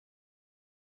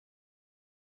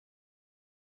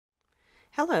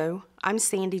Hello, I'm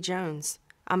Sandy Jones.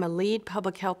 I'm a lead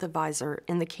public health advisor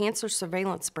in the Cancer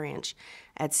Surveillance Branch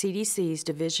at CDC's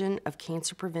Division of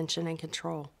Cancer Prevention and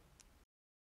Control.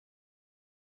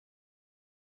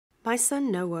 My son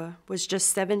Noah was just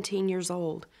 17 years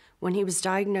old when he was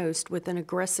diagnosed with an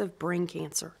aggressive brain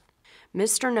cancer.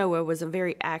 Mr. Noah was a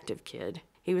very active kid.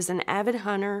 He was an avid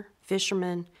hunter,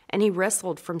 fisherman, and he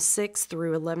wrestled from 6th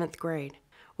through 11th grade.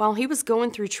 While he was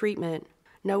going through treatment,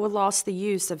 Noah lost the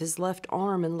use of his left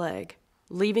arm and leg,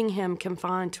 leaving him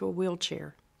confined to a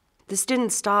wheelchair. This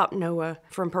didn't stop Noah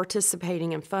from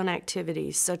participating in fun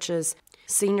activities such as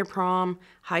senior prom,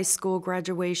 high school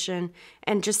graduation,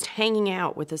 and just hanging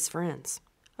out with his friends.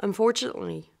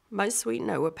 Unfortunately, my sweet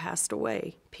Noah passed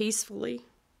away peacefully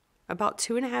about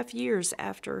 2.5 years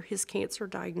after his cancer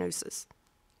diagnosis.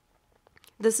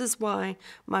 This is why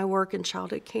my work in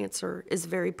childhood cancer is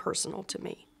very personal to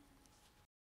me.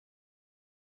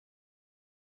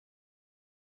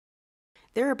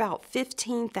 There are about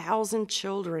 15,000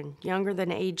 children younger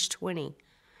than age 20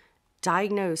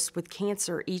 diagnosed with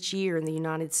cancer each year in the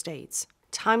United States.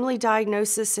 Timely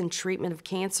diagnosis and treatment of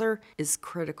cancer is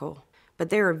critical, but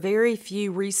there are very few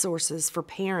resources for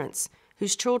parents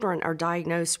whose children are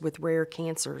diagnosed with rare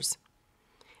cancers.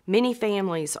 Many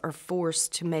families are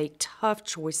forced to make tough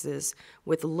choices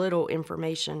with little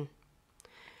information.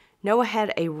 Noah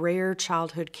had a rare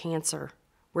childhood cancer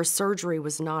where surgery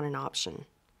was not an option.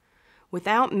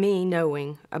 Without me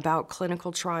knowing about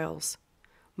clinical trials,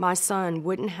 my son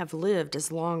wouldn't have lived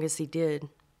as long as he did.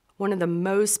 One of the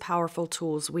most powerful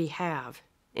tools we have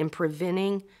in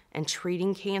preventing and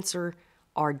treating cancer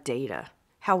are data.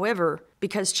 However,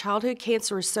 because childhood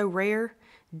cancer is so rare,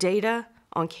 data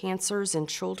on cancers in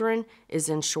children is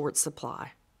in short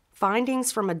supply.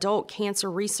 Findings from adult cancer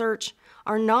research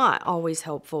are not always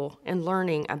helpful in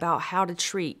learning about how to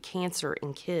treat cancer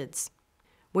in kids.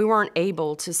 We weren't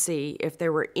able to see if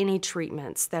there were any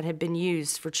treatments that had been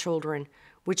used for children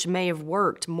which may have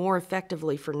worked more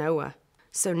effectively for Noah.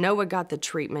 So Noah got the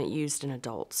treatment used in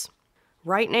adults.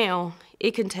 Right now,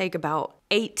 it can take about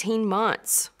 18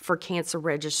 months for cancer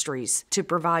registries to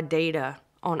provide data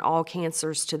on all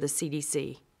cancers to the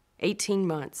CDC. 18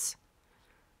 months.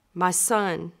 My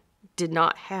son did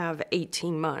not have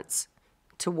 18 months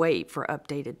to wait for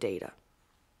updated data.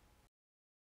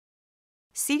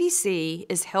 CDC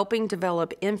is helping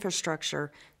develop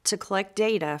infrastructure to collect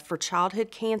data for childhood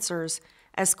cancers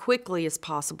as quickly as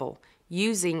possible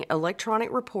using electronic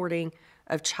reporting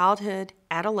of childhood,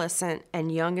 adolescent,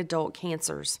 and young adult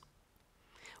cancers.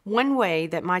 One way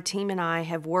that my team and I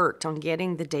have worked on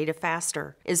getting the data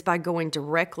faster is by going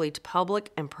directly to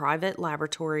public and private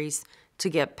laboratories to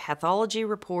get pathology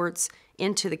reports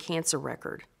into the cancer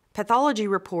record. Pathology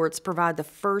reports provide the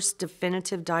first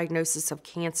definitive diagnosis of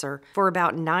cancer for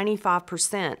about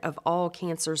 95% of all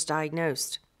cancers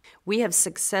diagnosed. We have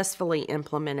successfully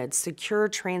implemented secure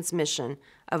transmission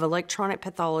of electronic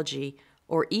pathology,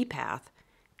 or ePath,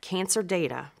 cancer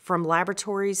data from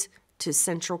laboratories to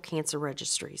central cancer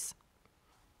registries.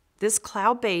 This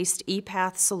cloud-based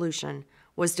ePath solution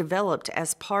was developed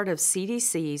as part of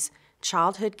CDC's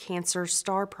Childhood Cancer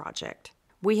STAR project.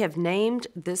 We have named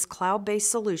this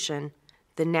cloud-based solution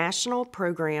the National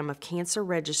Program of Cancer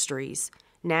Registries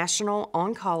National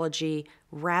Oncology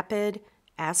Rapid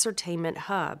Ascertainment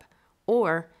Hub,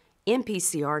 or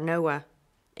NPCR NOAA,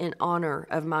 in honor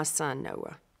of my son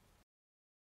Noah.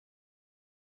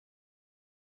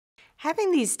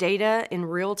 Having these data in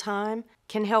real time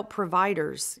can help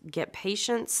providers get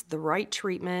patients the right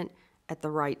treatment at the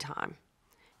right time,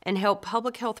 and help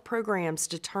public health programs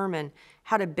determine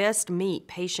how to best meet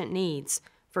patient needs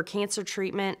for cancer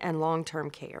treatment and long-term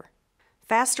care.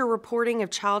 Faster reporting of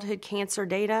childhood cancer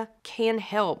data can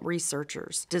help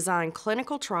researchers design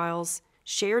clinical trials,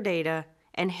 share data,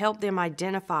 and help them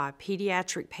identify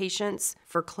pediatric patients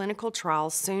for clinical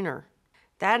trials sooner.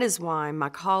 That is why my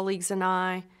colleagues and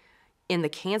I in the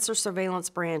Cancer Surveillance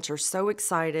Branch are so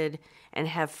excited and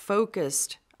have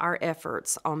focused our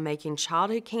efforts on making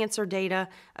childhood cancer data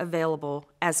available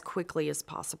as quickly as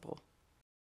possible.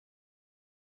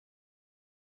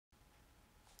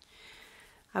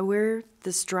 I wear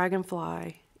this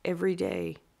dragonfly every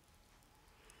day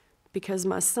because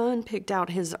my son picked out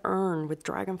his urn with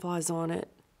dragonflies on it,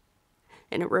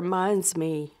 and it reminds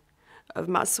me of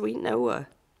my sweet Noah.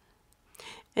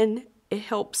 And it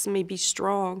helps me be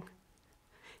strong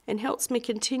and helps me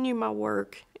continue my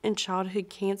work in childhood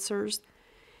cancers,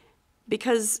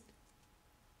 because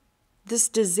this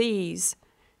disease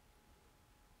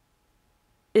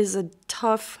is a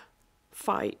tough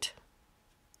fight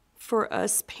for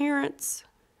us parents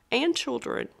and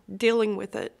children dealing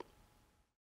with it.